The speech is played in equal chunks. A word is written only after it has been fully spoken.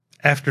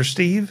after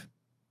Steve,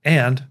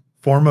 and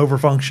form over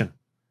function.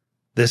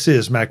 This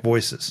is Mac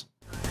Voices.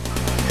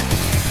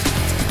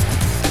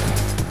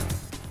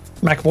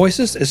 Mac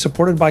Voices is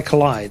supported by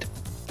Kolide.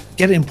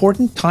 Get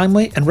important,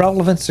 timely, and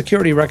relevant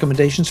security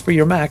recommendations for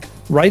your Mac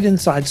right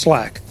inside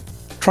Slack.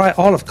 Try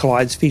all of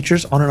Kolide's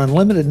features on an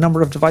unlimited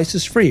number of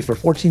devices free for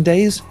 14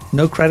 days,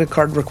 no credit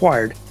card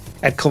required,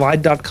 at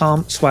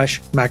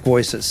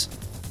kolide.com/MacVoices.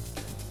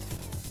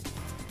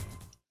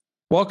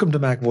 Welcome to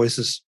Mac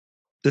Voices.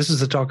 This is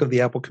the talk of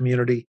the Apple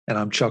community, and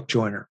I'm Chuck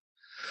Joyner.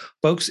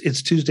 Folks,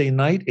 it's Tuesday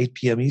night, 8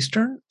 p.m.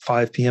 Eastern,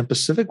 5 p.m.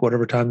 Pacific,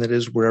 whatever time that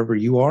is, wherever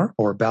you are,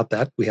 or about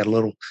that. We had a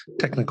little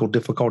technical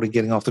difficulty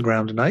getting off the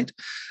ground tonight.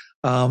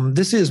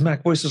 This is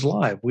Mac Voices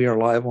Live. We are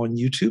live on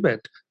YouTube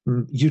at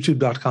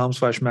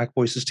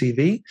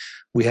youtube.com/MacVoicesTV.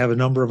 We have a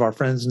number of our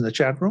friends in the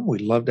chat room.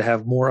 We'd love to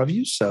have more of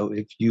you. So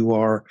if you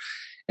are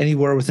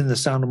anywhere within the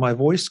sound of my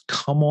voice,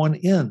 come on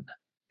in.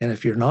 And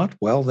if you're not,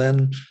 well,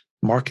 then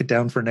mark it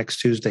down for next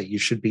Tuesday. You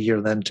should be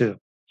here then too.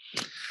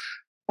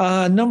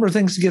 A number of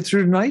things to get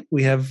through tonight.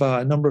 We have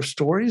a number of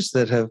stories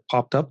that have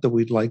popped up that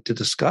we'd like to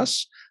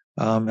discuss.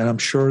 And I'm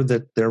sure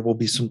that there will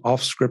be some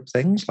off-script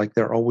things like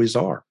there always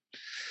are.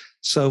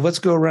 So let's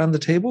go around the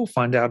table,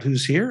 find out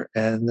who's here,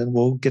 and then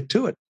we'll get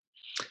to it.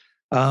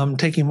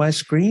 Taking my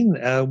screen,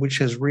 which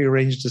has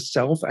rearranged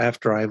itself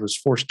after I was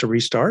forced to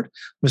restart.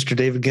 Mr.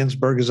 David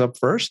Ginsburg is up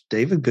first.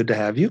 David, good to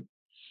have you.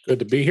 Good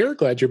to be here.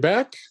 Glad you're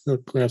back. We're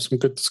going to have some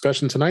good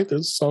discussion tonight.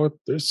 There's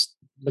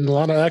been a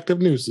lot of active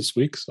news this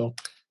week, so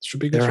it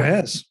should be good.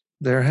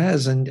 There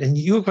has. And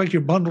you look like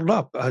you're bundled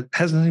up.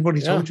 Hasn't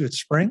anybody told you it's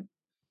spring?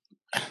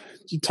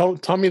 You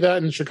tell me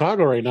that in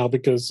Chicago right now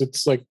because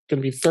it's like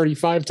going to be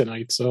 35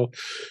 tonight, so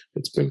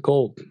it's been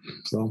cold.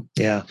 So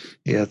yeah.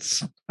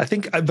 I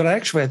think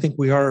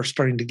we are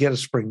starting to get a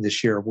spring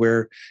this year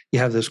where you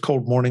have those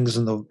cold mornings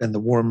and the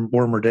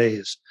warmer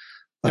days.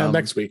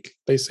 Next week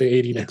they say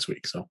 80 next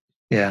week. So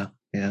yeah.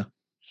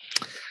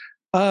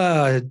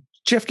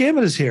 Jeff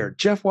Gamet is here.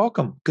 Jeff,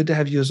 welcome. Good to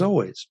have you as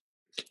always.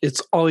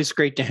 It's always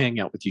great to hang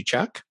out with you,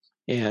 Chuck,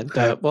 and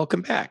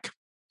welcome back.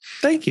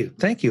 Thank you.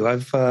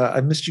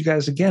 I missed you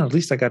guys again. At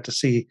least I got to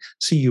see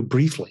you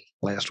briefly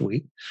last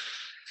week.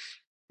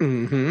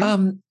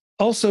 Mm-hmm.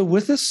 Also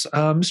with us,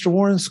 Mr.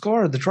 Warren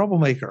Scar, the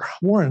troublemaker.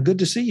 Warren, good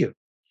to see you.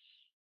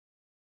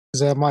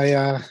 Is that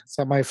my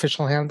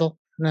official handle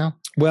now?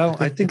 Well,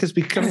 I think it's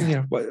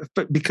becoming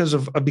because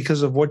of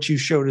what you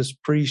showed us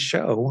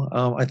pre-show.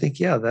 I think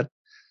that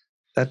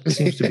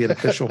seems to be an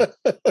official.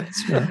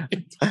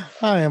 Right.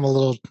 I am a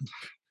little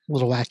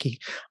wacky.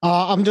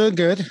 I'm doing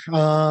good.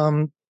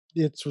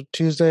 It's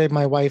Tuesday.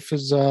 My wife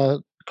is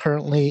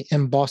currently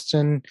in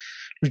Boston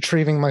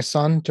retrieving my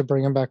son to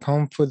bring him back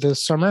home for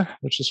this summer,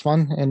 which is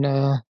fun, and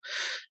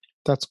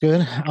that's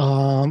good.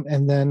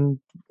 And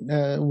then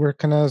we're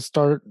gonna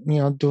start,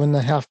 doing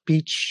the half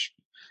beach,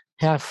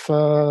 half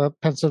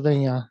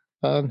Pennsylvania,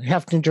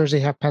 half New Jersey,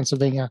 half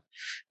Pennsylvania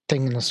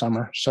thing in the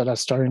summer. So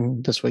that's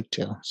starting this week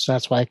too. So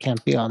that's why I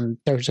can't be on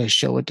Thursday's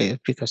show with Dave,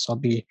 because I'll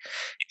be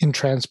in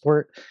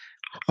transport.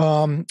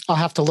 I'll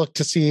have to look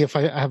to see if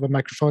I have a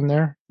microphone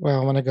there.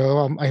 Well, when I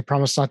go, I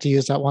promise not to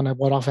use that one I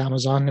bought off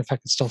Amazon if I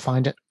can still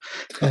find it.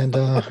 And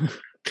that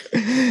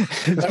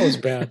was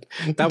bad.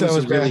 That was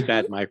a really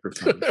bad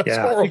microphone.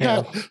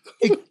 Yeah,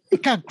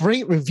 it got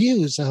great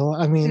reviews. So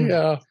I mean,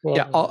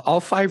 all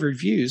 5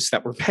 reviews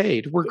that were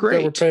paid were great.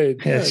 They were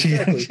paid. Yeah,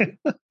 exactly.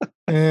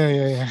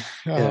 Yeah.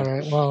 All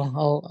right.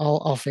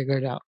 Well, I'll figure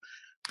it out.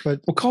 But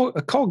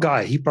call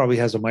Guy. He probably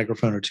has a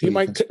microphone or two. He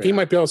might be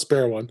able to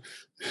spare one.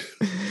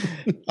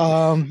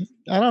 I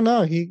don't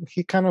know.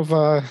 He kind of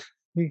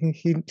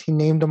he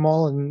named them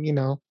all, and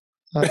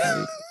I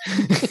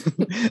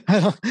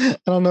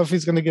don't know if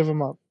he's going to give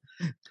them up.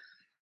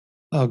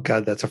 Oh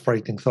God, that's a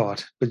frightening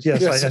thought. But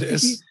yes,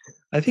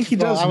 I think he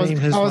does name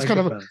his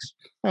microphones.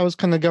 I was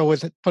going to go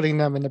with putting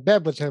them in the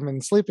bed with him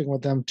and sleeping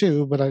with them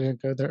too, but I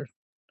didn't go there.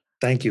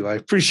 Thank you. I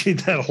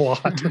appreciate that a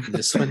lot.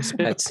 This one's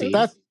Betsy.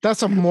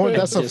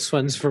 This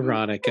one's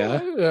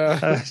Veronica.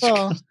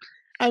 Well,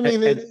 I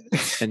mean,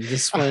 and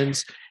this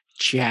one's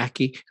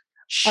Jackie.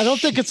 I don't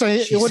think it's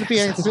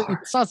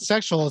not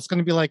sexual. It's going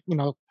to be like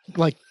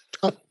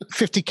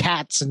 50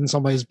 cats in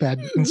somebody's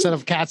bed instead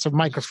of cats with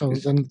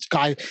microphones, and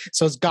Guy.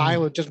 So it's Guy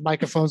with just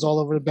microphones all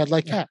over the bed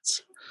like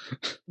cats.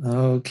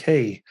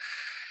 Okay.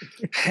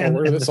 And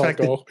where did this all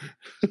go?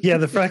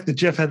 The fact that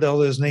Jeff had all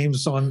those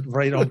names on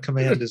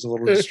command is a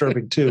little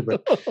disturbing too.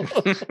 But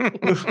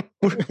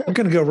we're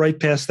going to go right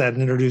past that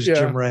and introduce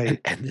Jim Ray.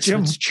 And this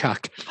one's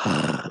Chuck.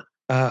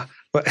 But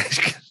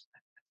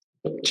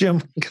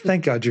Jim,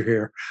 thank God you're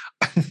here.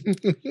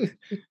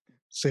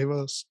 Save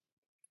us.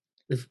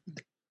 It's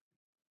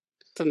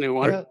a new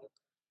one.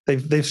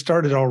 They've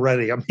started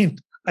already. I mean,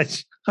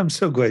 I'm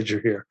so glad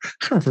you're here.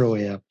 I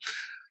really am.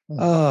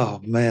 Oh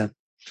man.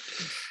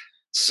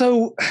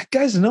 So,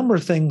 guys, a number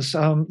of things.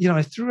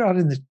 I threw out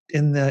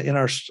in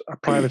our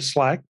private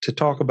Slack to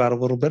talk about a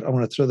little bit. I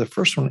want to throw the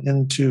first one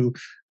into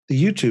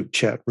the YouTube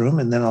chat room,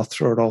 and then I'll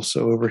throw it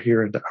also over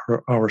here into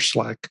our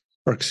Slack,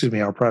 or excuse me,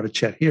 our private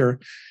chat here,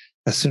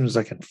 as soon as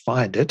I can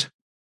find it.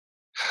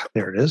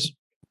 There it is.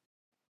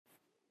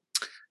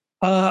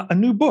 A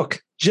new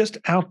book just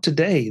out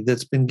today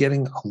that's been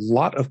getting a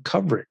lot of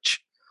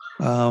coverage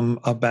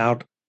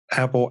about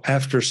Apple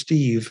after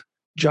Steve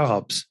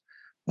Jobs,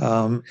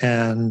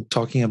 and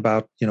talking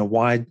about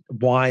why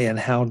and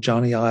how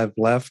Johnny Ive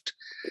left,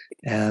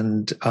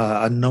 and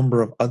a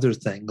number of other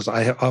things.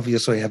 I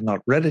obviously have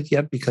not read it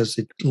yet because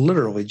it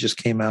literally just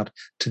came out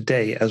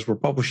today as we're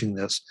publishing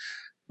this,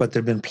 but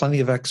there've been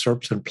plenty of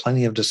excerpts and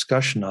plenty of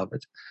discussion of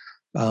it.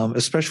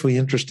 Especially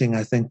interesting,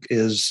 I think,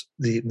 is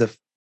the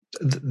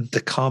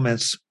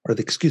comments, or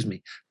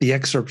the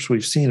excerpts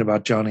we've seen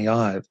about Johnny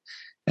Ive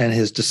and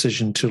his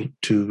decision to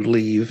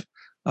leave,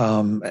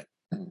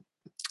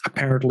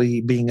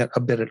 apparently being a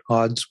bit at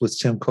odds with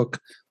Tim Cook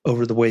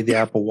over the way the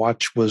Apple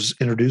Watch was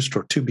introduced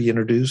or to be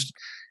introduced,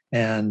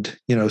 and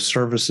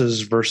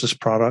services versus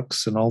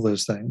products and all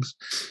those things.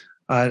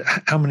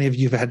 How many of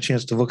you have had a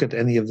chance to look at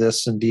any of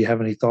this, and do you have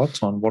any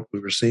thoughts on what we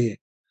were seeing?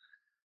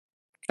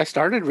 I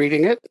started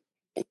reading it.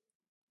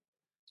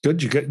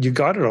 Good, you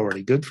got it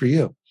already. Good for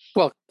you.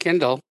 Well,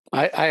 Kindle.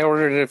 I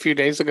ordered it a few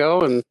days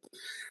ago, and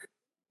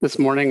this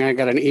morning I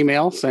got an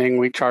email saying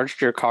we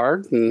charged your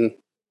card, and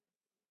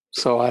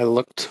so I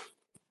looked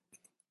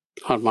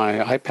on my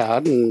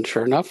iPad, and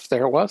sure enough,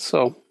 there it was.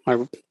 So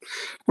I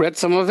read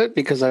some of it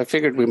because I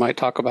figured we might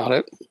talk about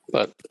it,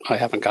 but I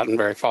haven't gotten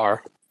very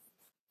far.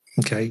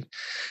 Okay.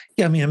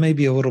 Yeah, I mean, it may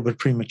be a little bit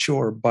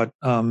premature, but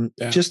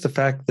just the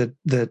fact that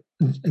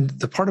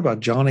the part about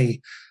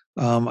Johnny,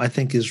 I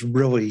think, is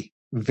really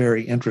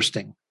very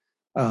interesting.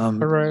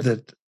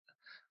 Right.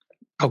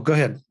 Go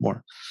ahead,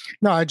 more.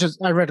 No,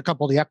 I read a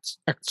couple of the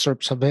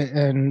excerpts of it,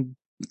 and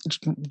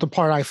the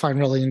part I find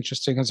really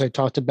interesting is I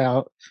talked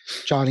about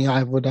Johnny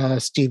Ive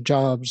with Steve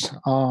Jobs,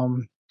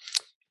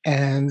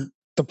 and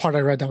the part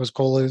I read that was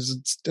cool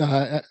is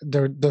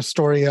the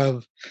story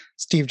of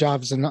Steve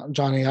Jobs and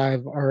Johnny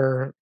Ive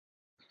are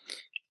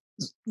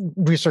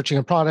researching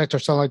a product or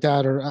something like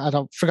that, or I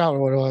forgot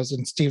what it was,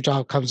 and Steve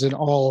Jobs comes in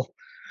all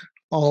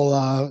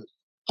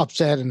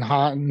upset and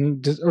hot,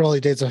 in the early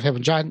days of him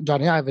and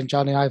Johnny Ive, and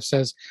Johnny Ive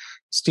says,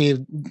 "Steve,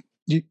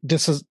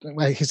 this is,"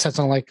 he said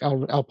something like,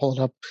 I'll pull it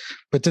up,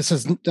 but this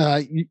is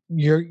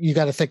you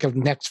got to think of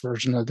next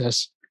version of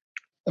this,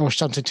 or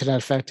something to that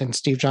effect. And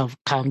Steve Jobs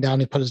calmed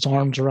down, he put his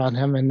arms around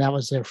him, and that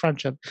was their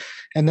friendship.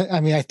 And I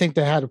mean, I think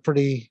they had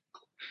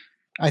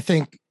I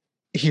think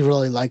he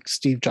really liked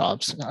Steve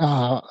Jobs.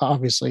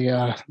 Obviously,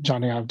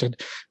 Johnny Ive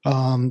did.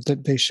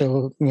 That they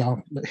show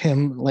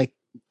him, like,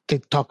 they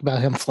talk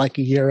about him for like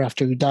a year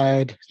after he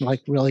died,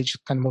 like really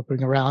just kind of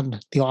moving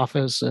around the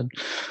office. And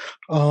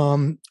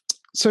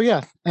so,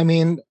 yeah, I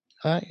mean,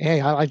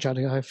 hey, I like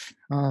Johnny Ive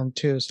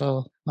too,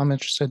 so I'm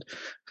interested.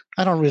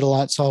 I don't read a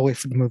lot, so I'll wait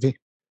for the movie.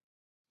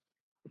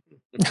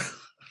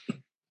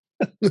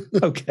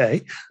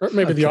 Okay. Or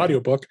maybe the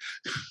audiobook.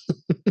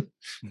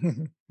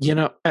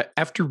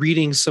 After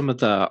reading some of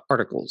the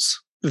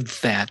articles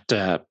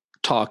that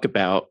talk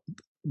about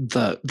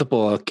the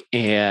book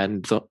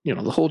and the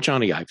whole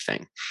Johnny Ive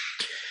thing,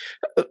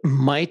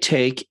 my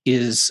take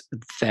is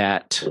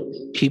that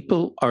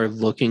people are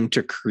looking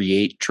to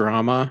create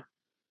drama,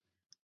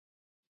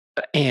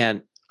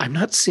 and I'm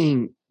not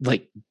seeing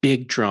like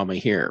big drama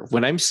here.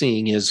 What I'm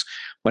seeing is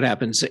what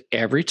happens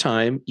every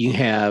time you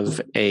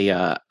have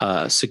a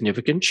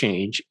significant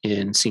change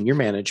in senior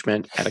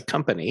management at a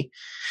company.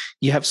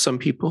 You have some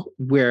people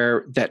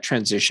where that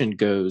transition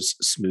goes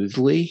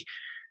smoothly,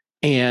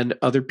 and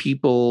other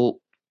people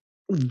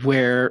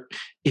where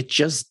it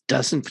just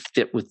doesn't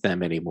fit with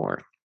them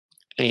anymore.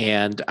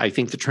 And I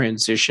think the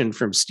transition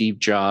from Steve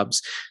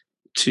Jobs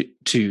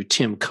to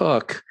Tim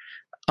Cook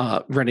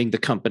running the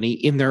company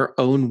in their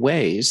own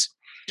ways,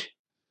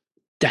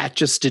 that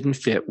just didn't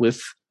fit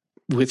with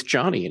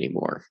Johnny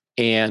anymore.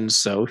 And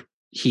so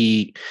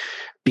he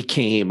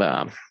became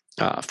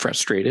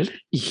frustrated.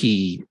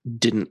 He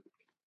didn't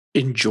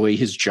enjoy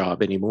his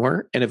job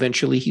anymore, and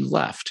eventually he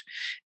left.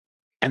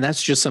 And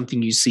that's just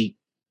something you see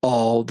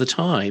all the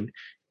time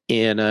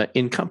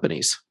in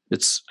companies.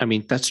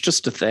 That's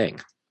just a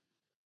thing.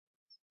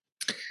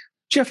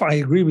 Jeff, I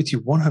agree with you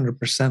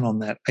 100% on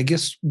that. I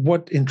guess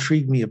what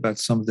intrigued me about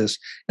some of this,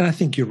 and I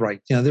think you're right,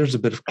 there's a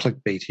bit of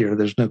clickbait here.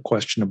 There's no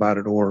question about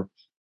it, or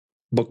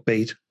book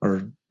bait,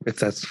 or if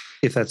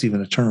that's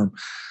even a term.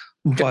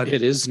 But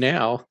it is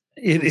now.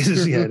 It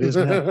is, yeah, it is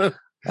now.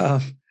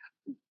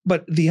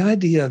 But the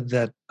idea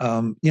that,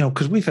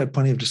 because we've had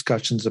plenty of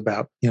discussions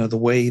about, the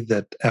way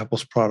that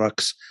Apple's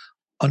products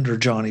under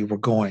Johnny were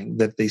going,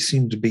 that they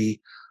seem to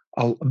be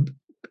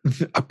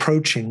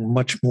approaching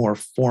much more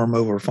form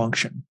over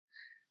function.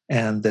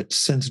 And that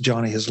since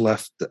Johnny has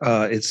left,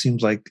 it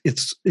seems like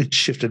it's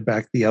shifted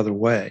back the other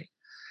way.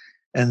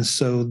 And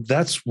so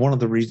that's one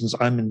of the reasons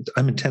I'm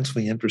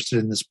intensely interested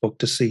in this book,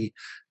 to see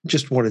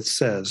just what it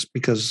says,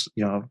 because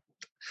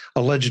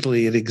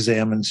allegedly it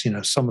examines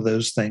some of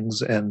those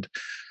things, and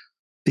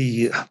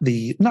the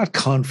not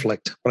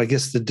conflict, but I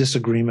guess the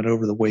disagreement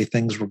over the way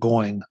things were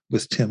going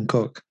with Tim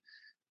Cook.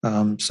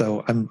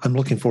 So I'm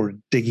looking forward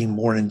to digging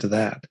more into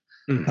that.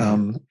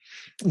 Mm-hmm.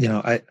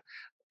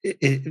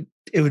 it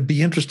would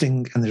be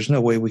interesting, and there's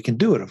no way we can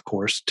do it, of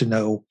course, to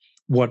know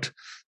what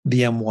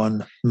the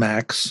M1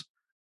 Max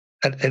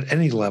at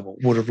any level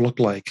would have looked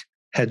like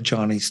had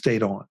Johnny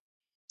stayed on.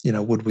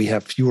 Would we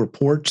have fewer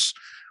ports?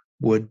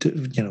 We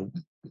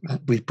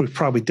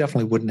probably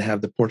definitely wouldn't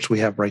have the ports we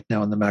have right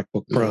now in the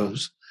MacBook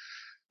Pros.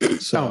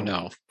 So, Oh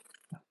no.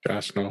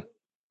 Gosh, no.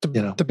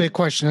 The big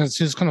question is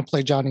who's going to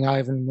play Johnny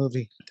Ive in the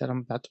movie that I'm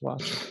about to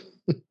watch.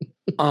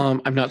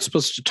 I'm not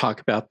supposed to talk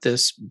about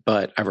this,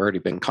 but I've already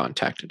been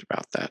contacted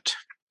about that.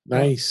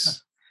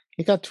 Nice.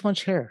 He got too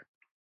much hair.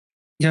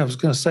 Yeah, I was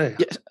going to say.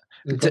 Yeah.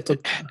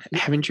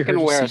 Haven't you You heard can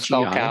of wear a CGI?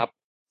 skull cap.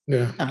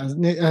 Yeah.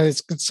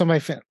 It's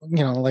somebody,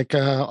 like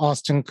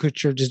Austin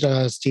Kutcher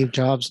did Steve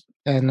Jobs,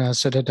 and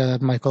so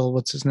did Michael.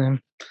 What's his name?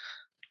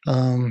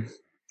 In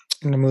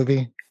the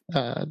movie,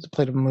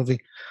 played a movie.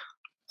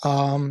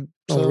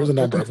 There was a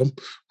number of them.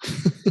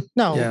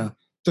 No, Yeah.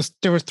 just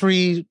there were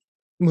 3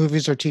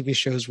 movies or TV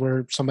shows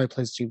where somebody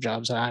played Steve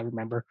Jobs that I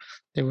remember.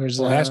 There was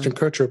Ashton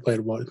Kutcher paid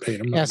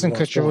him. Ashton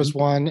Kutcher was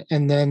one,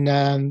 and then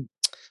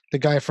the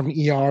guy from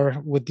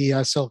ER with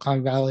the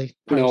Silicon Valley.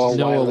 Noah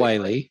Noah Wiley.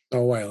 Wiley.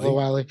 Oh, Wiley.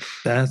 Wiley.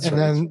 That's And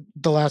right. then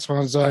the last one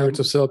was Pirates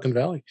of Silicon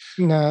Valley.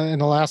 no, and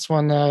the last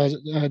one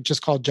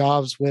just called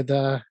Jobs with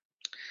come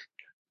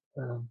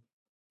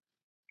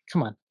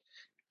on.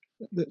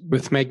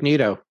 With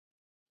Magneto.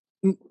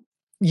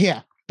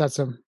 Yeah, that's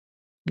him.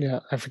 Yeah,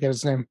 I forget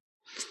his name.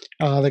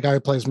 The guy who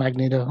plays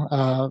Magneto.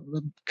 I'll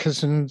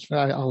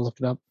look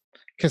it up.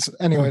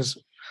 Anyways,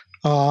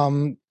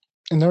 and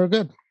they were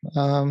good.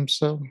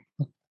 So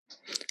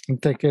I'm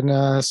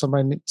thinking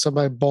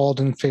somebody bald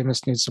and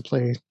famous needs to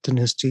play the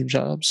new Steve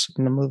Jobs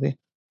in the movie.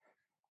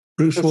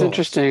 Bruce It's Willis.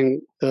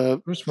 interesting.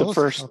 Bruce The Willis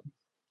first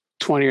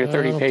 20 or I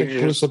 30 don't think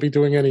Bruce pages. will be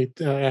doing any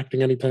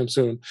acting anytime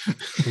soon.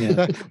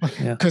 Yeah.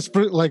 Yeah. Because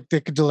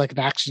they could do like an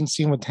action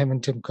scene with him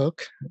and Tim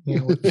Cook. Yeah,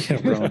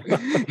 really.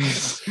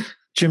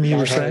 Jim, you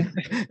were saying?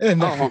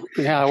 And Oh,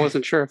 yeah, I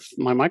wasn't sure if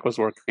my mic was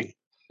working.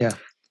 Yeah.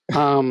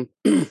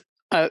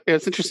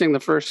 It's interesting. The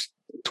first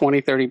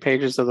 20, 30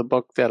 pages of the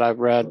book that I've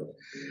read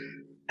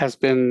has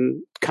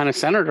been kind of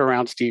centered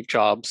around Steve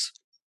Jobs.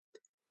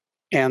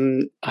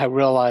 And I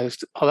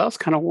realized, that was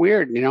kind of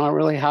weird. I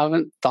really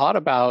haven't thought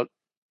about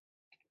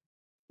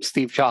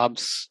Steve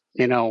Jobs,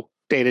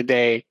 day to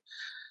day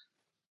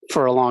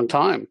for a long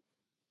time.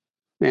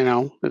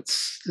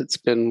 It's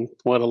been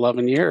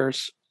 11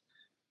 years.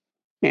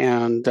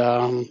 And,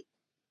 it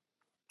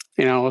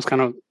was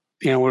kind of,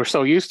 we're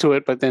so used to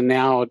it, but then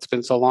now it's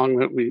been so long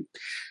that we,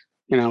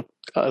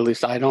 at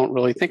least I don't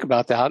really think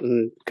about that.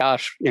 And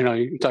gosh,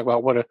 you talk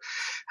about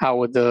how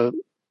would the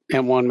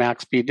M1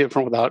 Max be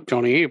different without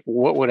Johnny Ive?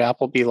 What would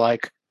Apple be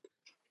like?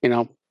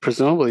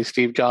 Presumably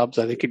Steve Jobs,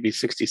 I think he'd be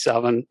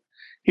 67.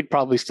 He'd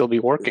probably still be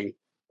working.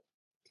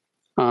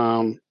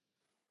 And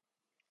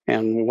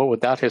what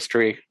would that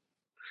history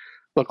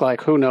look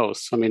like? Who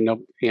knows? I mean,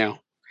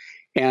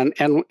 and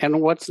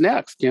what's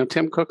next?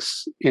 Tim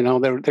Cook's,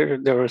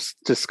 there was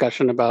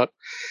discussion about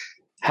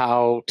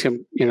how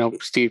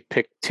Steve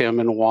picked Tim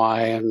and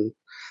why, and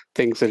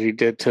things that he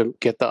did to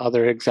get the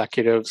other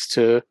executives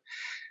to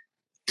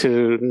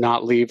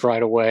not leave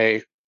right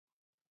away.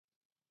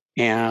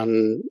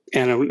 And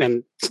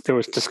there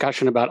was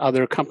discussion about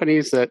other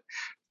companies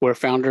where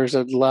founders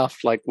had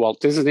left, like Walt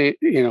Disney,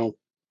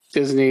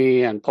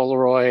 Disney and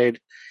Polaroid,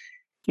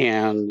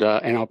 and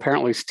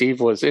apparently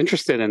Steve was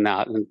interested in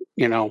that, and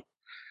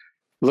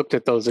looked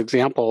at those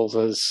examples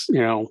as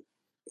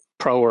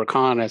pro or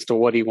con as to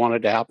what he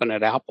wanted to happen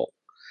at Apple.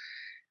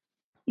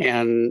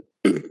 And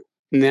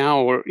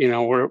now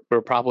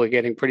we're probably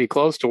getting pretty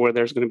close to where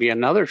there's going to be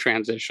another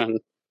transition,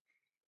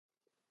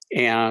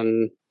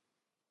 and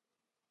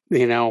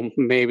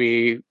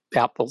maybe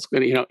Apple's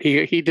going to,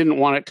 he didn't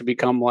want it to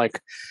become like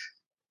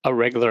a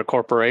regular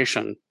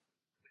corporation,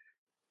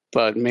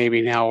 but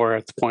maybe now we're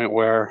at the point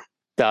where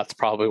that's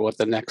probably what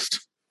the next,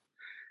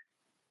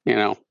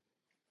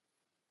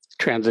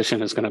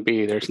 transition is going to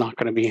be. There's not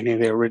going to be any of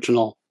the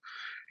original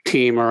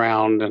team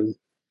around, and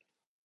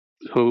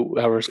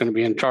whoever's going to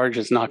be in charge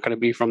is not going to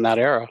be from that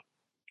era.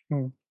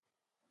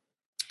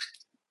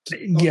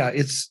 Yeah,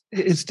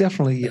 it's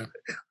definitely. Yeah.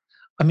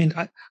 I mean,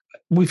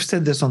 we've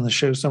said this on the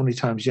show so many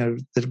times,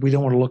 that we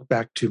don't want to look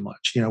back too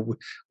much.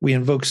 We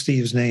invoke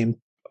Steve's name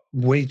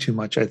way too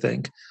much, I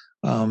think,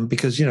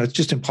 because it's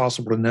just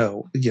impossible to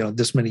know,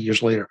 this many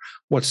years later,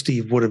 what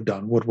Steve would have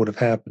done, what would have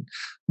happened.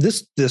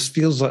 This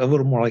feels like a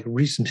little more like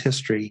recent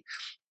history,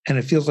 and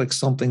it feels like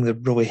something that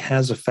really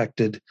has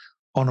affected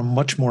on a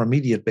much more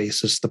immediate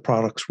basis the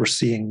products we're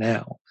seeing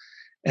now,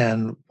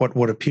 and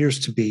what appears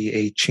to be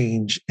a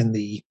change in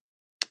the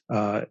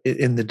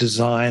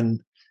design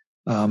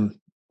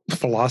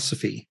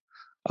philosophy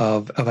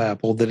of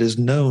Apple that is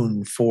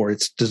known for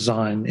its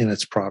design in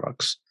its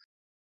products.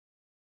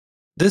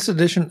 This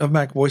edition of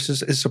Mac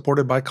Voices is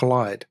supported by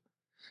Collide.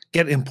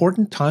 Get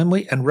important,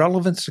 timely, and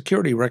relevant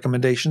security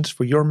recommendations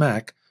for your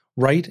Mac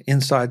right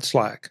inside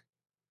Slack.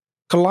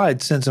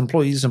 Collide sends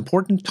employees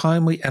important,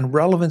 timely, and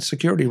relevant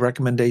security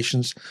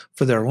recommendations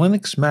for their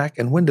Linux, Mac,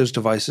 and Windows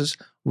devices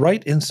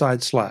right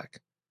inside Slack.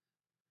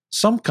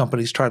 Some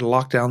companies try to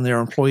lock down their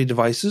employee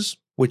devices,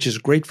 which is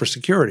great for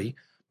security,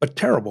 but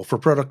terrible for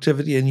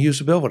productivity and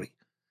usability.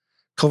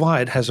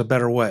 Kolide has a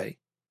better way.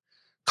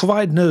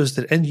 Kolide knows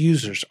that end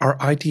users are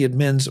IT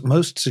admins'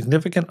 most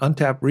significant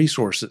untapped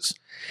resources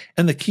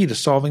and the key to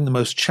solving the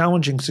most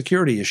challenging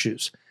security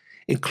issues,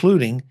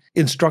 including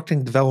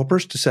instructing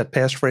developers to set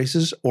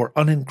passphrases or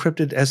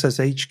unencrypted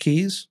SSH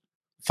keys,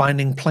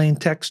 finding plain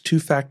text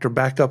two-factor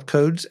backup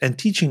codes and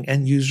teaching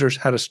end users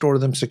how to store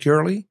them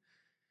securely,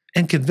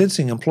 and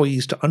convincing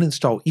employees to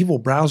uninstall evil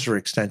browser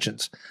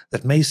extensions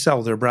that may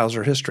sell their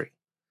browser history.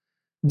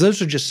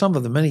 Those are just some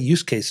of the many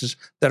use cases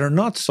that are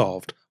not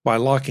solved by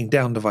locking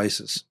down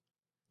devices.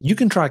 You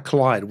can try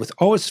Kolide with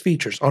all its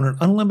features on an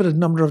unlimited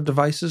number of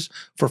devices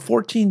for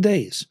 14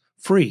 days,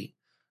 free,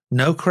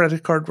 no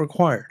credit card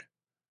required.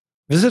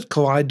 Visit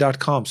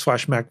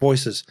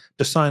kolide.com/MacVoices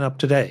to sign up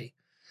today.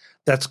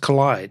 That's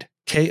Kolide,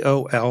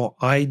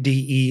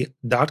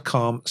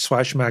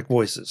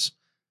 KOLIDE.com/MacVoices.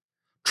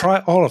 Try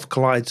all of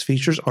Kolide's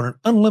features on an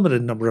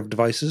unlimited number of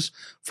devices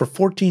for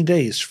 14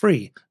 days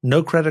free,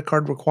 no credit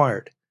card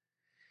required.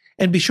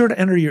 And be sure to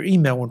enter your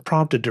email when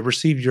prompted to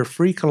receive your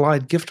free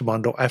Kolide gift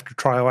bundle after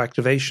trial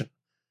activation.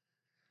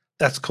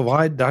 That's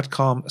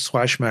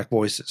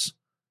kolide.com/MacVoices.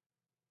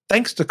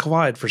 Thanks to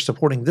Kolide for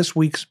supporting this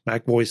week's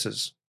Mac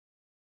Voices.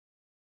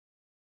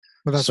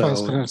 Well, that's what I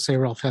was going to say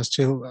real fast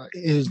too.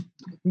 Is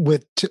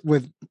with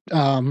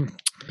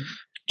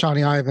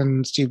Johnny Ive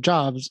and Steve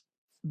Jobs,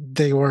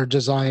 they were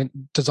design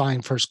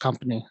first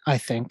company, I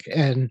think,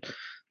 and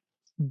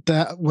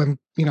that when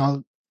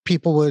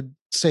people would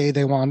say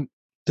they want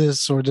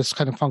this or this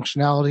kind of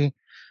functionality,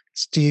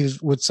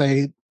 Steve would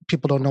say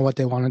people don't know what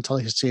they want until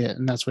they see it,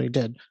 and that's what he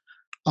did.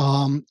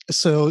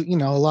 So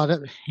a lot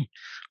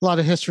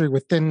of history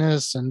with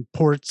thinness and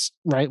ports,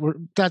 right?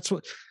 That's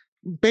what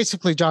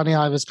basically Johnny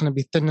Ive is going to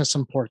be, thinness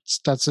and ports.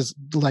 That's his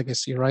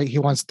legacy, right? He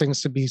wants things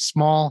to be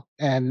small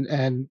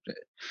and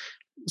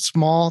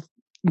small,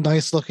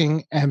 nice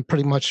looking, and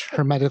pretty much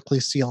hermetically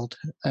sealed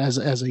as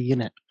a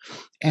unit,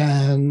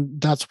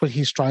 and that's what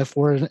he strived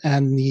for.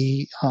 And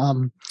the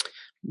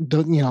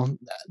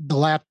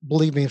lap.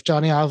 Believe me, if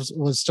Johnny Ive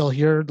was still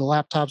here, the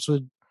laptops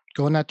would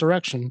go in that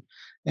direction.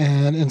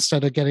 And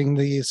instead of getting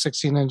the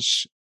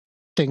 16-inch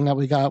thing that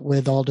we got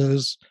with all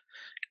those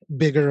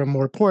bigger and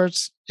more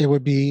ports, it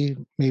would be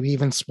maybe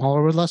even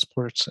smaller with less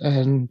ports.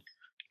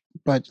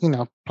 But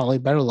probably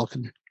better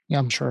looking. Yeah,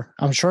 I'm sure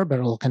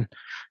better looking.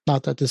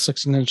 Not that the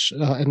 16-inch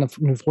and the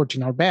new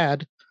 14 are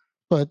bad,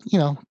 but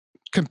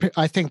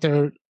I think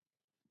they're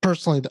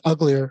personally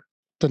uglier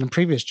than the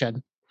previous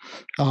gen.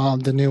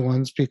 The new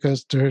ones,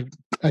 because they're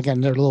a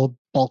little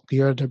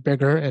bulkier, they're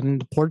bigger,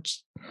 and the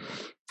ports,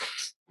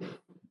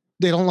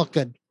 they don't look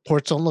good.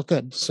 Ports don't look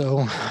good.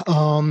 So,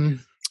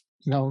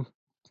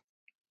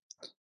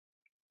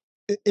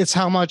 it's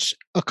how much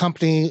a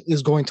company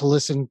is going to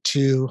listen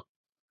to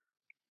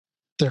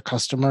their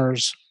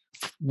customers'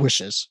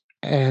 wishes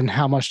and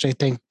how much they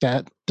think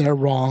that they're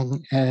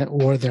wrong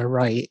or they're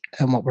right,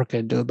 and what we're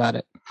going to do about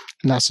it.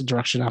 And that's the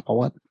direction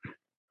Apple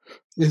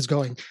is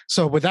going.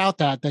 So without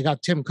that, they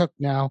got Tim Cook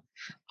now.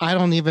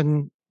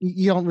 You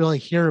don't really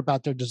hear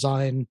about their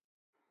design.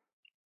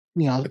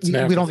 We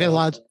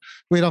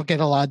don't get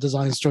a lot of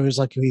design stories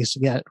like we used to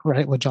get,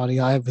 right? With Johnny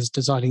Ive is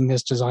designing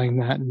this, designing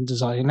that, and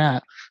designing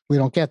that. We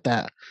don't get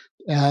that.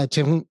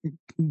 Tim,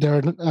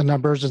 they're a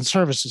numbers and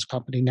services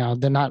company now.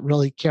 They're not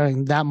really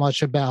caring that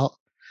much about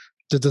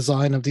the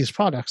design of these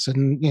products.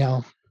 And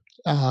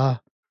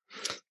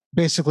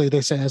basically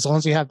they say, as long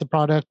as you have the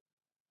product,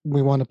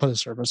 we want to put a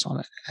service on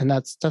it, and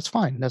that's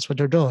fine. That's what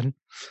they're doing.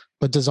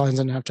 But design's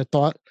an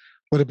afterthought.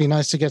 Would it be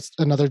nice to get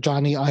another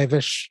Johnny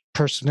Ive-ish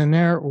person in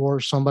there,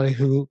 or somebody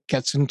who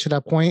gets into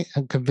that point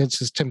and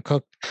convinces Tim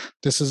Cook,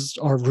 this is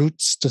our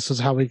roots, this is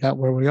how we got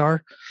where we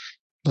are,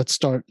 let's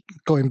start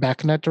going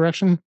back in that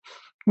direction?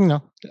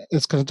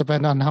 It's going to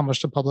depend on how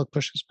much the public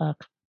pushes back.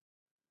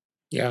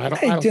 Yeah, I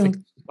don't think.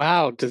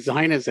 Wow,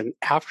 design is an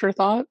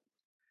afterthought.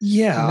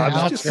 Yeah,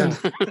 I was going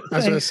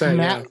to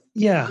say.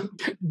 Yeah.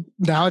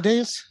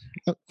 Nowadays,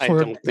 I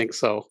don't think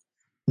so.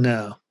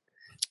 No.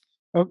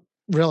 Oh,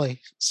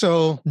 really?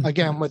 So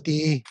again, with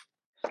the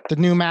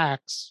new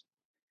Macs,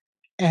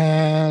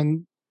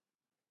 and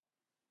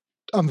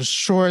I'm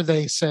sure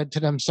they said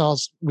to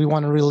themselves, we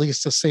want to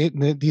release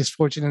these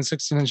 14 and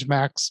 16-inch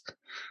Macs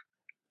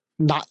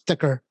not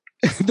thicker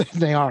than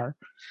they are,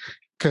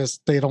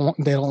 because they don't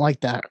like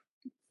that.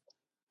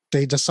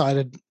 They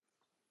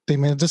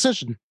made a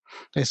decision.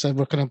 They said,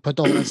 we're going to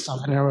put all that stuff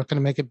in there. We're going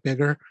to make it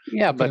bigger.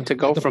 Yeah, but to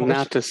go from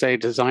that to say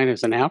design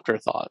is an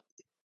afterthought.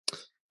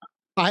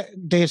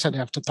 Dave said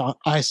afterthought.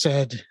 I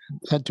said,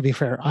 to be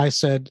fair,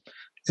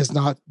 it's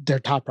not their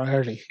top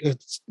priority.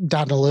 It's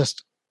down the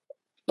list.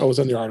 That was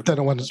in the article.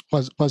 That it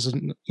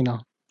wasn't,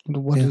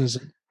 what it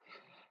isn't.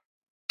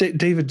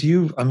 David, do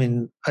you,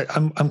 I'm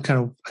kind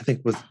of, I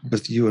think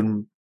with you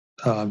and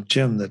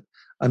Jim, that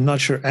I'm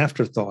not sure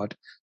afterthought,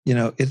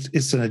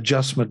 it's an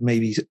adjustment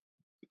maybe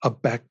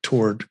back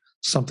toward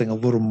something a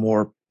little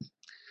more,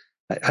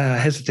 I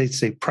hesitate to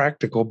say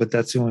practical, but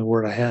that's the only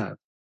word I have.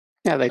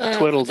 Yeah, they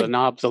twiddle the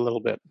knobs a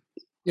little bit.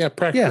 Yeah,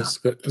 practice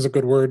is a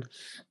good word.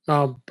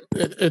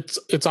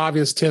 It's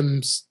obvious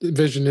Tim's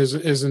vision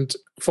isn't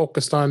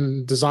focused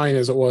on design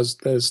as it was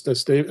as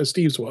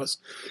Steve's was.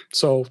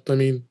 So I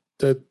mean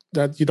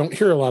that you don't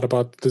hear a lot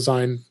about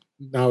design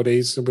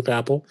nowadays with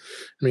Apple.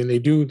 I mean they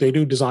do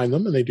design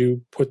them and they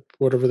do put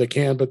whatever they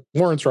can. But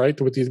Warren's right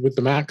with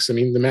the Macs. I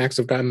mean the Macs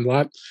have gotten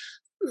a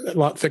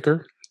lot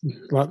thicker.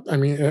 I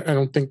mean, I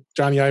don't think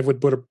Johnny Ive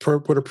would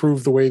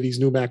approve the way these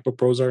new MacBook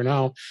Pros are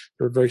now.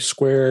 They're very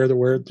square. They're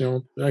where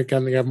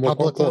again they have more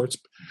ports.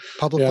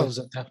 Public loves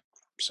it.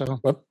 So,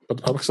 but the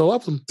public still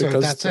love them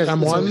because that's it.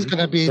 M1 it's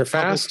going to be they're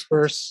fast.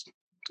 First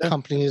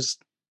company's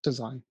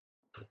design.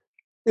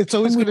 It's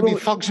always going to be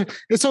function.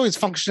 It's always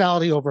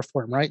functionality over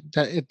form, right?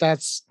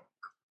 That's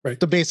right.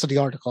 The base of the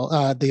article.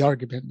 The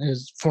argument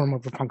is form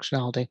over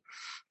functionality,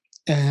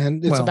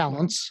 and it's a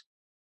balance.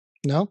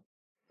 No.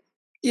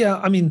 Yeah,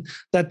 I mean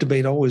that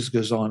debate always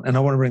goes on, and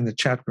I want to bring the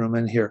chat room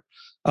in here.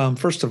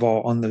 First of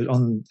all,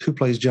 on who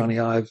plays Johnny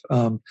Ive,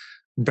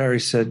 Barry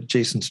said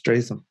Jason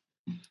Statham.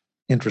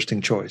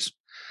 Interesting choice,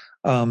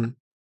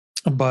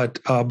 but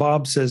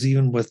Bob says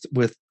even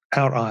without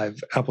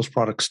Ive, Apple's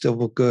products still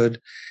look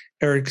good.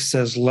 Eric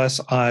says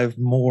less Ive,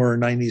 more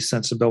 90s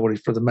sensibility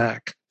for the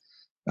Mac.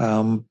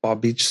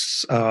 Bob Beach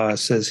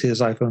says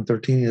his iPhone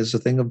 13 is a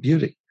thing of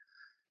beauty,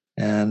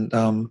 and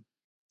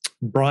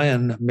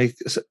Brian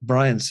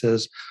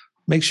says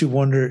makes you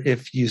wonder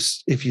if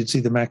you'd see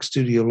the Mac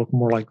Studio look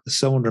more like the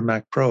cylinder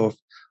Mac Pro if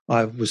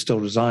I was still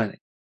designing.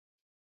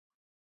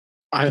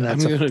 I'm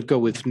going to go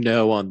with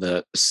no on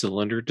the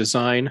cylinder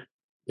design.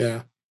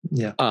 Yeah.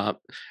 And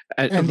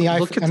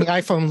the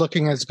iPhone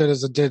looking as good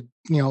as it did,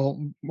 a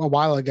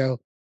while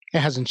ago, it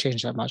hasn't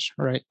changed that much,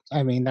 right?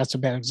 I mean, that's a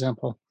bad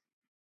example.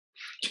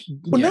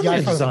 Well, none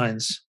of the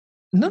designs,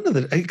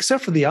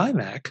 except for the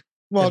iMac.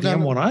 Well, the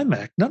M1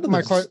 iMac, none of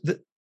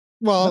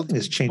nothing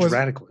has changed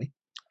radically.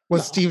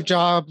 Was Steve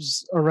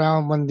Jobs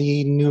around when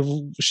the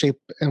new shape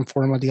and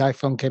form of the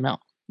iPhone came out?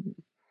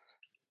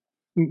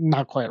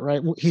 Not quite,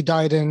 right? He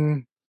died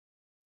in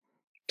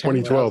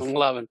 2012.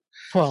 2011.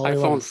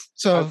 iPhone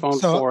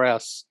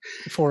 4S.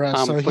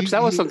 4S. Which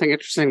that was something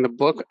interesting. The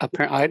book,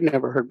 I'd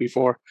never heard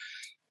before.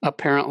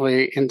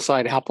 Apparently,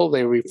 inside Apple,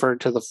 they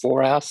referred to the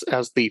 4S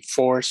as the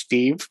 4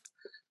 Steve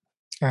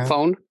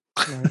phone.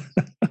 I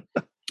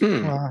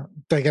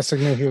guess I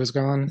knew he was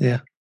gone. Yeah,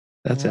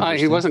 that's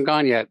he wasn't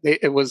gone yet.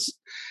 It was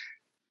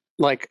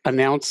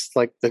announced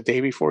the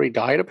day before he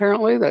died.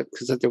 Apparently,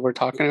 because they were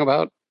talking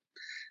about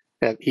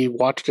that he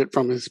watched it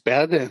from his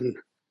bed, and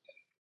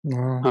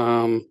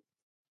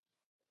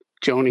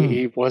Joni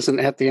Eve wasn't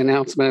at the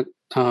announcement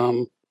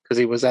because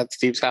he was at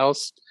Steve's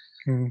house,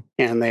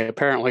 and they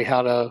apparently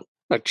had a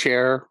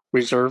chair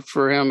reserved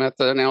for him at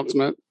the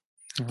announcement.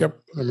 Yep,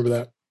 I remember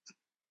that.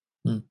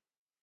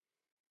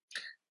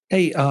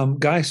 Hey,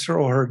 Guy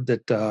Searle heard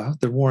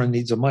that Warren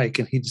needs a mic,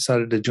 and he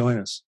decided to join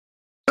us.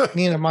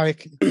 Need a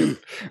mic.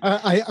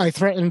 I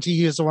threatened to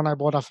use the one I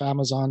bought off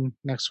Amazon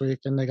next week,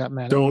 and they got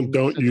mad.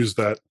 Don't use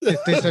that. They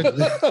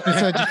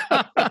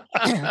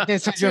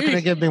said you're going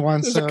to give me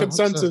one. There's a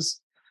consensus.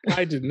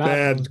 I did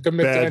not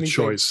commit to anything.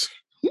 Choice.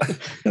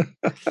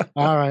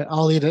 All right,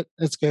 I'll eat it.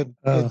 It's good.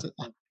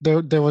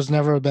 There was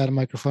never a bad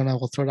microphone. I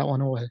will throw that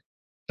one away.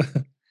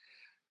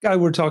 Guy,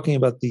 we're talking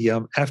about the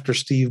After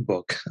Steve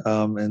book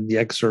and the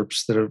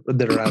excerpts that are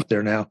out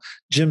there now.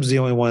 Jim's the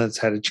only one that's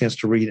had a chance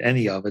to read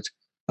any of it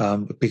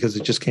because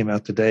it just came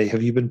out today.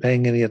 Have you been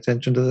paying any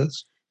attention to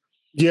this?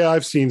 Yeah,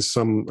 I've seen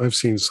some of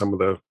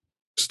the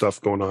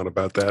stuff going on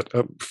about that.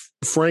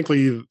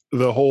 Frankly,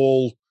 the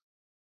whole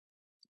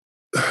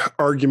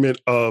argument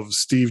of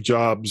Steve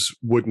Jobs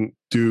wouldn't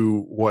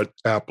do what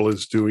Apple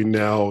is doing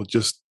now,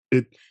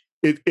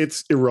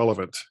 it's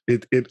irrelevant.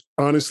 It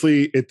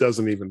honestly, it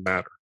doesn't even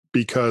matter.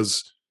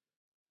 Because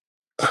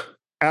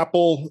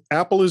Apple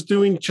is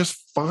doing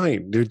just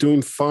fine. They're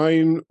doing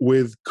fine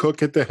with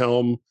Cook at the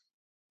helm.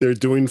 They're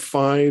doing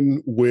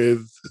fine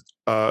with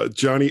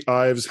Johnny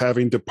Ives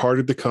having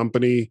departed the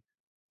company.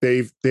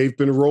 They've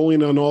been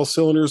rolling on all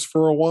cylinders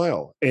for a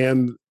while.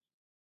 And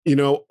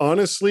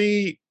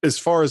honestly, as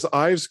far as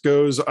Ives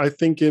goes, I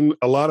think in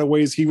a lot of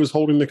ways he was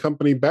holding the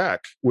company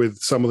back with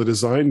some of the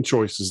design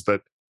choices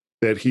that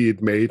he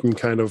had made and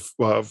kind of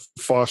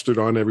fostered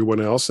on everyone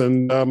else.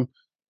 And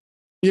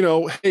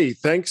hey,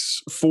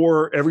 thanks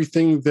for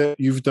everything that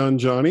you've done,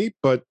 Johnny,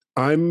 but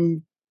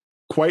I'm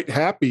quite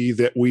happy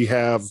that we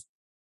have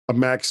a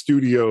Mac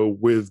Studio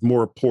with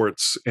more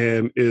ports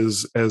and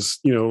is as,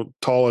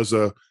 tall as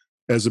a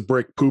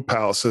brick poop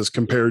house as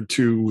compared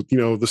to,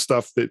 the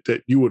stuff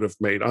that you would have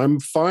made. I'm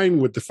fine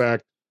with the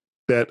fact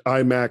that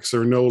iMacs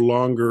are no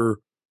longer,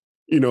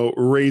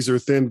 razor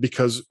thin,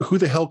 because who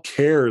the hell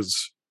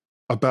cares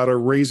about a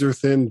razor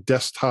thin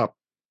desktop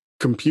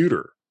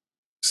computer?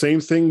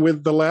 Same thing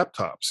with the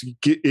laptops.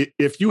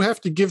 If you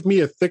have to give me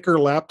a thicker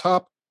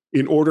laptop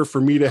in order for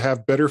me to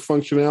have better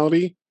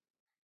functionality,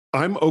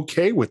 I'm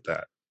okay with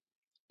that.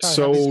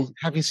 So,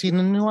 have you seen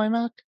the new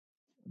iMac?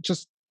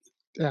 Just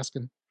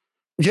asking.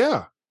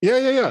 Yeah.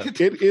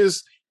 It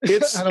is.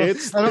 It's I don't-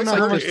 it's I don't it's know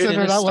how like- much it-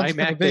 thinner that thinnest one's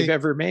gonna iMac they've be.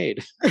 ever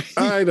made.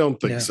 I don't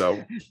think Yeah.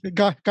 so.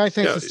 Guy thinks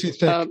Yeah, it's too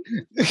thick.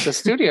 The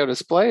studio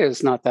display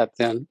is not that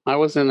thin. I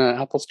was in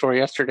an Apple store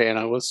yesterday, and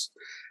I was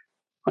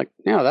like,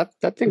 "Yeah,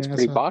 that thing's Yeah,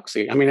 pretty so-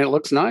 boxy. I mean, it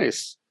looks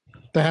nice."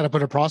 They had to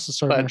put a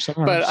processor in there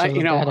somewhere. But so I, that you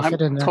they know, had to I'm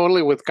fit in there.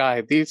 totally with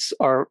Guy.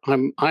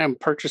 I am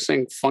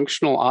purchasing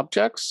functional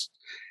objects.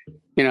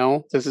 You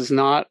know, this is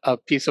not a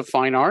piece of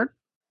fine art.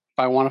 If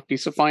I want a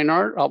piece of fine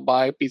art, I'll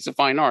buy a piece of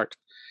fine art.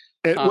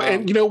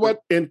 And you know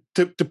what? And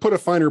to put a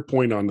finer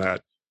point on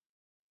that,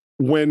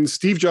 when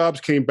Steve Jobs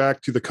came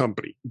back to the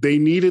company, they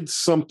needed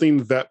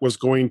something that was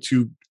going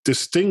to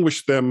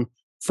distinguish them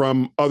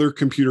from other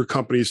computer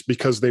companies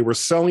because they were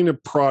selling a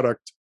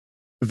product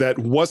that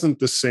wasn't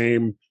the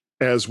same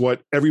as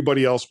what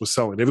everybody else was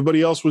selling.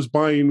 Everybody else was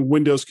buying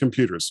Windows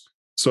computers.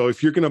 So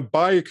if you're going to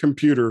buy a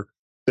computer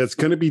that's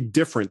going to be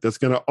different, that's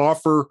going to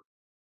offer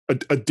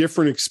a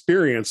different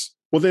experience,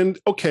 well, then,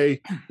 okay,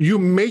 you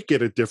make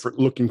it a different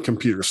looking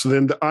computer. So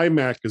then the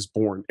iMac is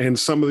born and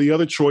some of the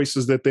other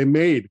choices that they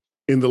made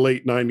in the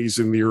late 90s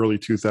and the early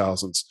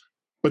 2000s.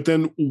 But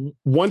then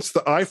once the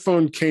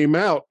iPhone came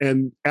out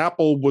and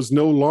Apple was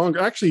no longer,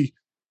 actually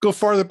go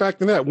farther back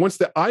than that, once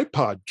the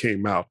iPod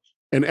came out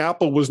and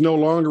Apple was no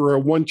longer a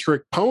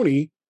one-trick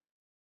pony,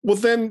 well,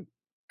 then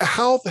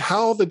how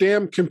the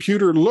damn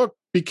computer looked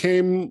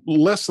became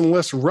less and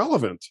less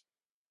relevant.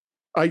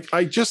 I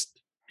just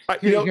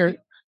Here-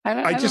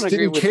 I just don't agree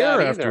didn't with care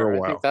that after either. a I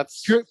while. think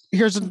that's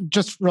here's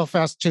just real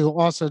fast too.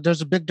 Also,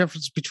 there's a big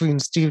difference between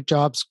Steve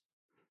Jobs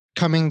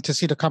coming to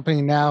see the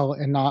company now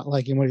and not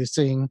liking what he's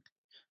seeing.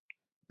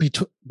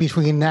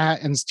 Between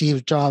that and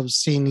Steve Jobs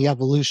seeing the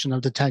evolution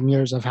of the 10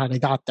 years of how they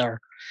got there.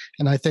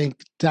 And I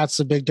think that's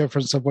the big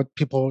difference of what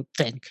people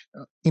think.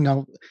 You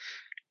know,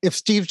 if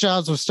Steve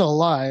Jobs was still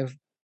alive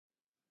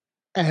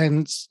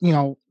and, you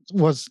know,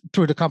 was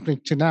through the company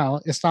to now,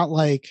 it's not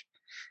like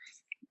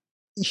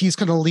he's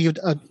going to lead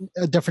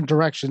a different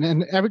direction.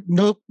 And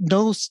no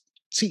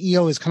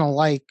CEO is going to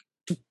like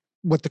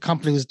what the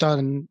company has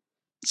done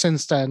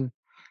since then,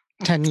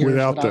 10 years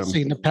Without without them.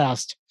 seeing the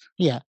past.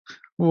 Yeah.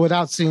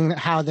 Without seeing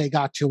how they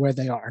got to where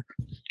they are.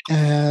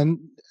 And,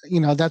 you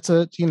know, that's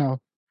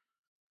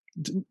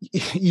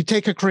you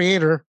take a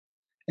creator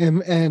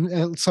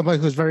and somebody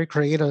who's very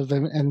creative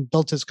and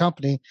built his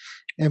company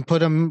and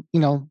put him, you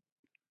know,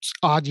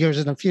 odd years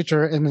in the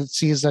future and it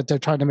sees that they're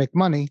trying to make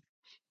money.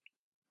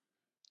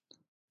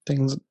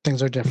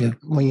 Things are different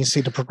when you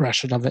see the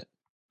progression of it.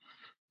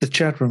 The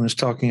chat room is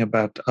talking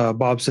about,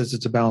 Bob says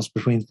it's a balance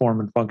between form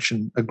and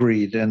function.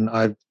 Agreed. And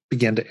I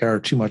began to err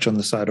too much on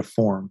the side of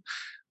form.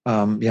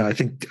 I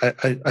think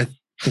I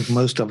think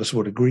most of us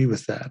would agree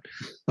with that.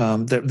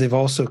 They've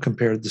also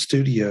compared the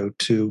Studio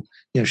to,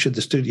 should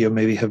the Studio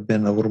maybe have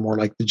been a little more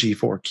like the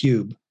G4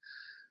 Cube,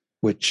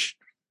 which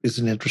is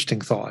an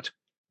interesting thought.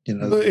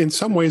 In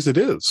some ways it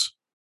is.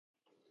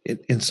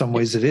 In some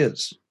ways it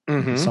is.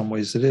 In some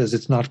ways it is.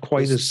 It's not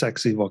quite as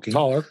sexy looking,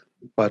 Taller.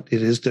 but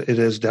it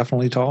is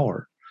definitely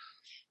taller.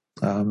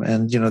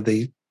 And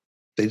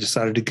they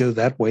decided to go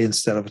that way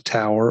instead of a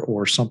tower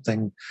or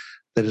something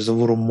that is a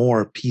little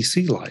more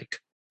PC like.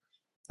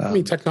 I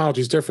mean,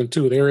 technology is different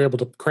too. They were able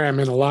to cram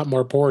in a lot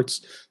more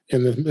ports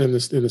in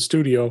the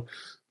Studio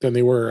than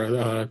they were,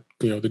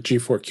 the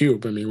G4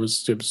 Cube. I mean, it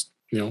was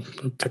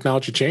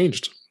technology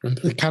changed.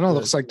 It kind of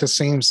looks like the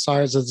same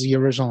size as the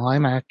original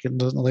iMac,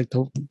 and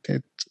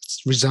it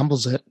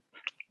resembles it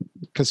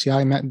because the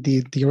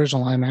iMac, the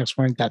original iMacs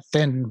weren't that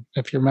thin.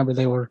 If you remember,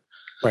 they were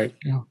right.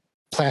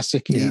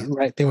 Plastic,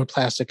 right? They were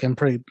plastic and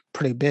pretty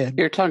big.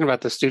 You're talking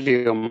about the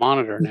Studio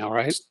monitor now,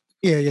 right?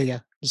 Yeah.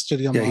 The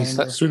Studio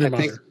monitor. Studio I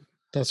think- monitor.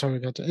 That's how we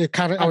got to it.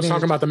 Kind of. I was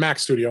talking about the Mac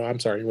Studio. I'm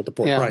sorry, with the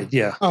port. Yeah. Right.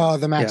 Yeah. Oh,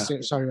 the Mac. Yeah.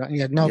 Sorry.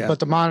 Yeah. No, Yeah. but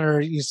the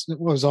monitor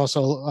was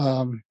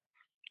also.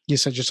 You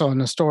said you saw in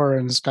the store,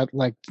 and it's got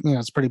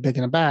it's pretty big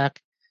in the back.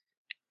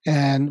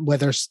 And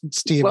whether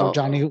Steve or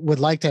Johnny would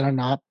like that or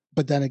not,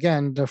 but then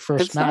again, the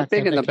first It's Mac not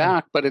big that in they the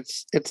back, but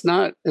it's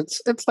not.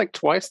 It's like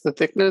twice the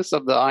thickness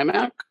of the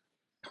iMac.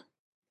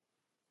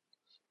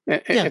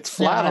 It's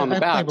flat on the I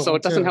back, played with so one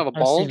it doesn't too. have a I've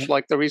seen bulge it.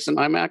 like the recent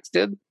iMacs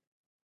did.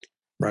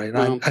 Right.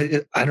 Um,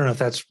 I don't know if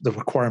that's the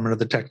requirement of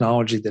the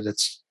technology that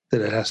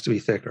it has to be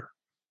thicker.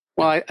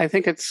 Well, I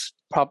think it's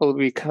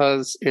probably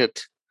because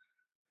it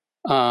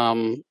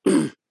doesn't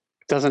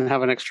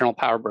have an external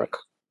power brick,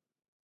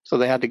 so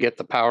they had to get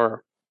the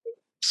power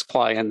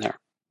supply in there.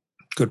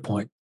 Good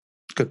point.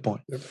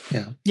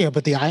 Yeah. Yeah,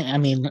 but I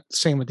mean,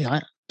 same with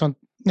the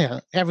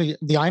the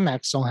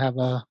iMacs don't have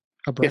a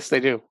brick. Yes, they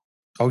do.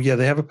 Oh yeah,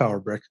 they have a power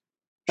brick.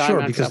 The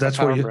Sure, iMacs because have a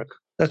power brick.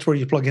 that's where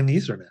you plug in the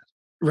Ethernet.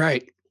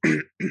 Right.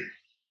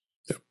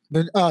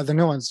 The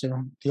new ones do.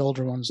 The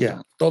older ones Yeah.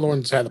 don't. The other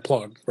ones had a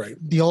plug, right?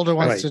 The older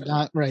ones Right. did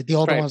not. Right. The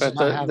older Right, ones but did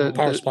not have the,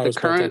 power the, supply the was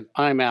built current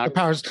iMac, the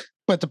powers.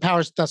 But the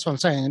powers. That's what I'm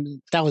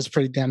saying. That was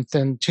pretty damn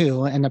thin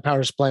too, and the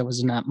power supply was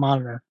in that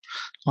monitor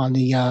on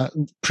the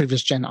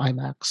previous gen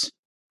iMacs.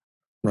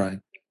 Right.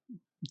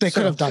 They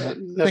could have done it.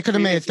 They could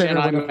have made it previous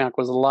thinner. gen whatever. iMac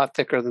was a lot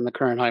thicker than the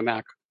current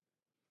iMac.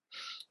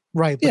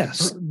 Right. But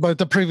Yes. But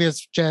the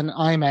previous gen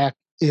iMac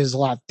is a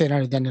lot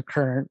thinner than the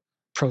current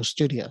Pro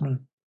Studio.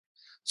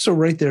 So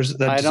right there's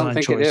that I design don't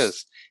think choice. it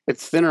is.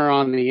 It's thinner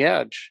on the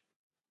edge,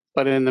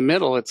 but in the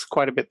middle, it's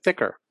quite a bit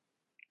thicker.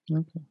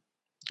 Okay.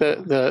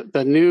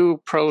 The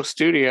new Pro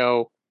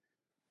Studio,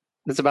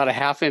 it's about a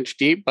half-inch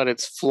deep, but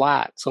it's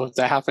flat, so it's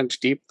a half-inch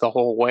deep the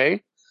whole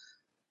way.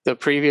 The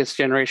previous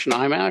generation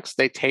iMacs,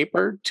 they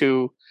tapered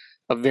to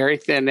a very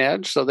thin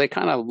edge, so they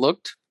kind of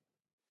looked,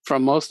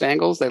 from most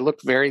angles, they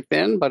looked very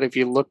thin. But if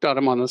you looked at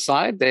them on the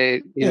side,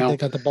 they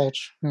got the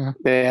bulge. Yeah.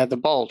 they had the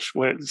bulge.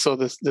 So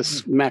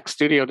this Mac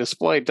Studio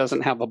display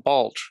doesn't have a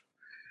bulge.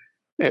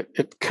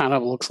 It kind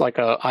of looks like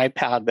an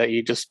iPad that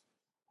you just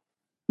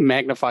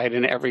magnified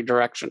in every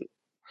direction.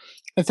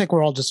 I think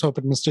we're all just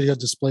hoping the Studio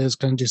Display is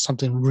going to do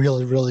something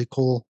really, really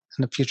cool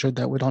in the future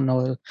that we don't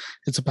know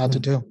it's about to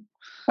do.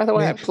 By the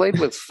way, I Maybe. played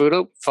with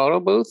photo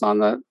booth on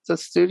the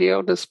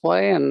Studio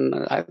Display, and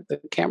the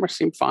camera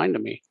seemed fine to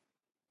me.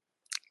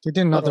 They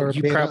did another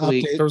you beta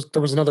probably- update.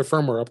 There was another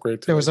firmare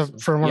upgrade. There was a today,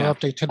 firmware Yeah.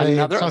 update today.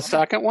 A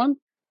second one?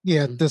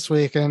 Yeah, this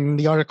week, and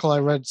the article I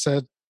read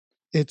said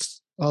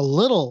it's a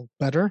little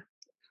better.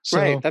 So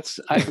Right.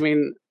 I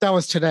mean, that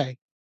was today.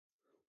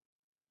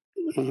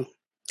 mhm.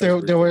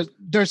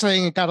 They're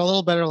saying it got a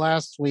little better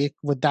last week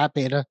with that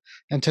beta,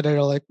 and today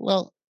they're like,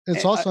 well,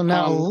 it's also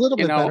now a little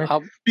bit better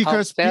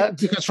because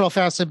real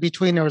fast in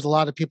between there was a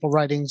lot of people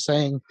writing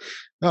saying,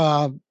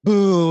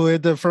 "Boo!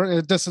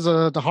 This is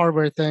the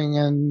hardware thing,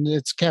 and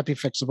it can't be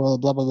fixable."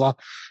 Blah blah blah.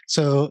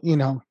 So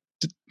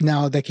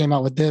now they came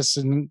out with this,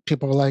 and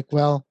people were like,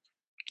 "Well,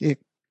 it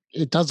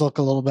does look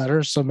a little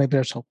better, so maybe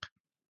there's hope."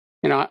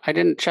 I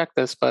didn't check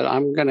this, but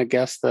I'm going to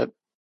guess that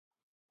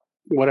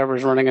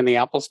whatever's running in the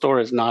Apple Store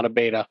is not a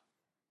beta.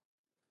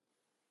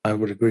 I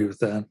would agree with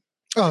that.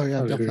 Oh yeah,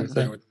 I would agree with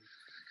definitely. that.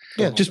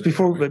 Yeah, just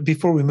before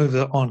we move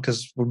on,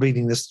 because we're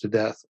beating this to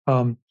death.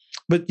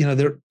 But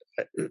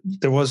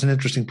there was an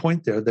interesting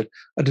point there that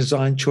a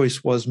design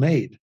choice was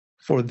made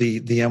for the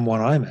M1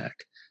 iMac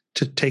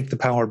to take the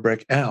power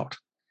brick out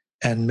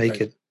and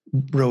make it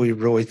really,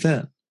 really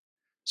thin.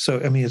 So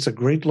I mean, it's a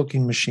great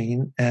looking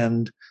machine,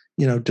 and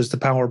does the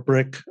power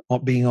brick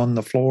being on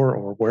the floor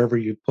or wherever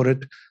you put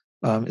it,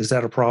 is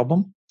that a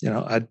problem?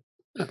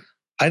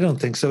 I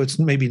don't think so. It's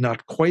maybe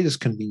not quite as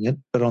convenient,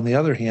 but on the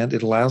other hand,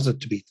 it allows it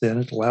to be thin.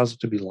 It allows it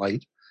to be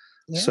light.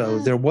 So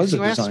there was a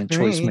design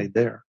choice made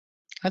there.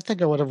 I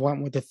think I would have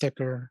went with a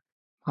thicker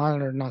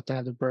monitor, not to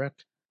have the brick.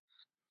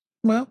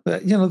 Well,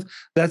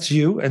 that's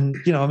you. And,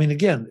 I mean,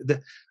 again,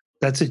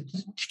 that's it.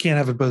 You can't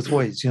have it both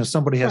ways.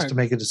 Somebody has to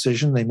make a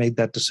decision. They made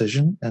that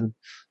decision. And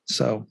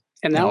so.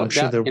 And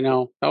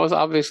that was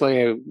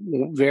obviously a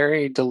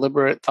very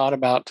deliberate, thought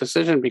about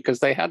decision because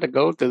they had to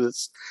go to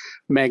this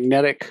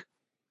magnetic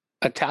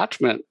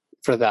attachment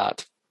for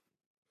that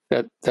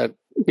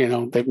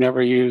they've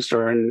never used,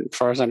 or as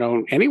far as I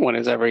know, anyone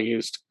has ever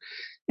used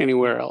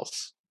anywhere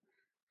else.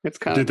 It's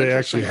kind Did they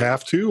actually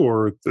have to,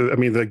 or I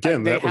mean,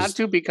 again, they had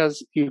to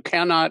because you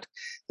cannot.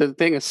 The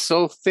thing is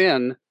so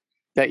thin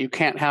that you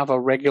can't have a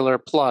regular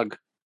plug.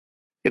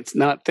 It's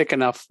not thick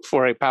enough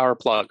for a power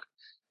plug.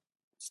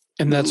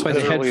 And that's why the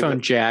Literally headphone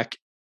jack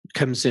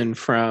comes in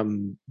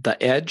from the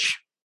edge.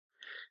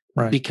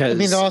 Right. Because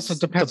it also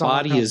depends the on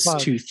body is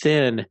too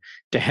thin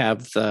to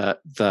have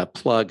the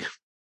plug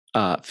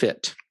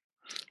fit.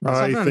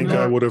 I think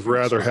I would have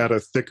rather had a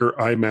thicker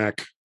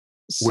iMac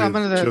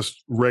with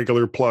just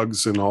regular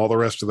plugs and all the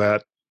rest of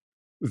that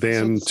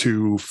than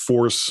to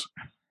force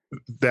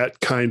that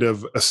kind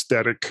of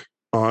aesthetic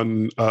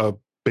on a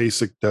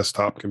basic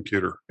desktop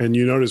computer. And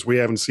you notice we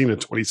haven't seen a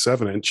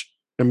 27-inch,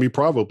 and we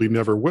probably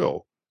never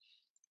will.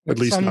 At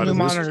least not in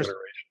this generation.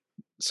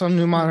 Some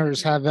new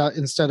monitors have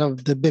instead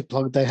of the big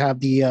plug, they have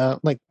the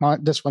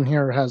this one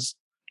here has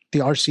the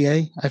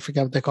RCA. I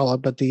forget what they call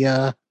it, but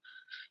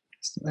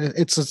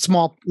it's a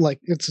small,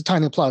 it's a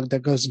tiny plug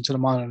that goes into the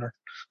monitor.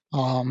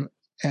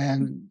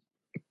 And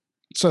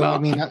so I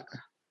mean,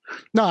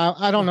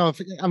 I don't know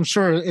if I'm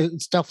sure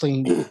it's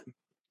definitely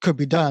could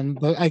be done,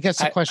 but I guess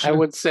the question I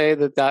would say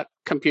that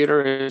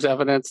computer is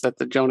evidence that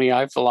the Joni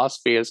Ive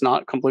philosophy is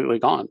not completely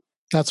gone.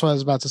 That's what I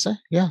was about to say.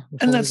 Yeah,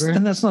 and that's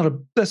not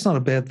a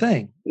bad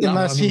thing.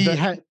 Unless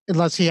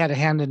he had a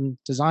hand in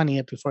designing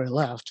it before he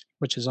left,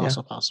 which is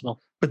also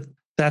possible. But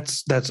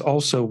that's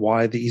also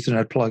why the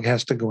Ethernet plug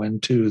has to go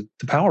into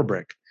the power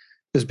brick,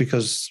 is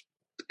because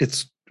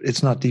it's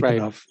not deep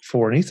enough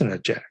for an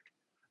Ethernet jack,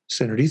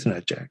 standard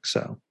Ethernet jack.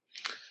 So,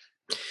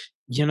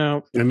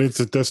 and it's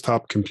a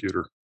desktop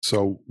computer.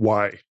 So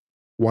why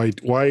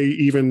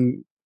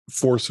even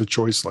force a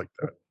choice like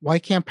that? Why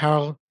can't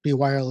power be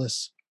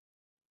wireless?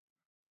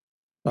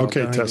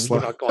 Okay, Tesla.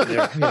 We're not going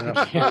there.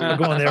 We're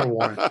going there,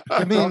 Warren.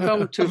 I mean,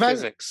 welcome to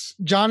physics.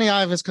 Johnny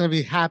Ive is going to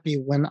be happy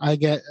when I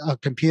get a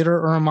computer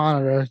or a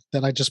monitor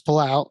that I just pull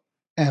out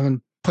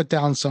and put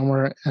down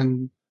somewhere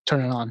and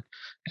turn it on,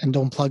 and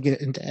don't plug it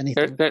into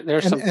anything.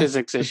 There's some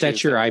physics issues.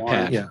 That's your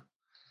iPad. Yeah.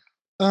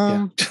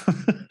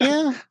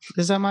 Yeah.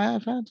 Is that my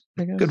iPad?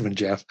 Good one,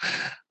 Jeff.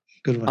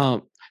 Good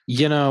one.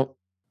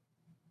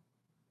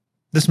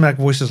 This Mac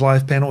Voices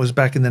Live panel is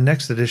back in the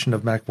next edition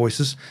of Mac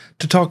Voices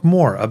to talk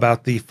more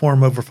about the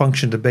form over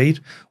function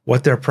debate,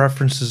 what their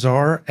preferences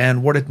are,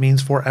 and what it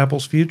means for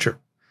Apple's future.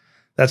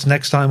 That's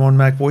next time on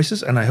Mac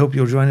Voices, and I hope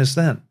you'll join us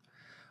then.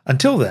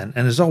 Until then,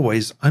 and as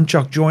always, I'm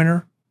Chuck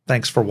Joyner.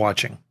 Thanks for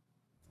watching.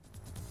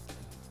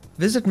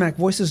 Visit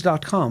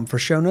MacVoices.com for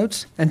show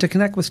notes and to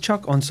connect with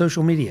Chuck on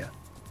social media.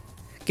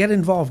 Get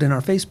involved in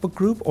our Facebook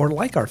group or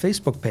like our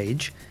Facebook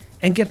page,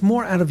 and get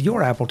more out of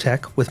your Apple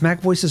tech with Mac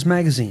Voices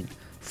Magazine,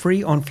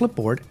 free on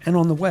Flipboard and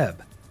on the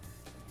web.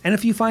 And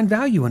if you find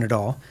value in it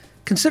all,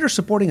 consider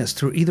supporting us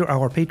through either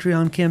our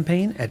Patreon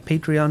campaign at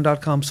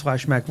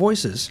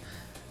patreon.com/MacVoices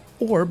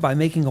or by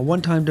making a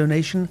one-time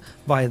donation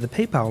via the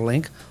PayPal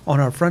link on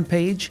our front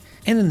page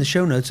and in the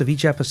show notes of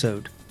each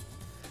episode.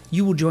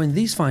 You will join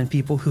these fine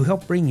people who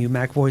help bring you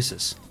Mac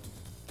Voices.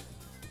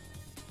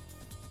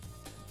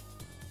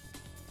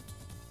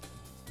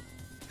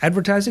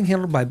 Advertising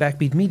handled by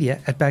Backbeat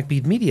Media at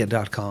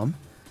backbeatmedia.com.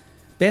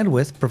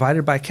 Bandwidth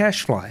provided by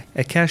CacheFly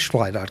at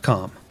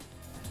cachefly.com.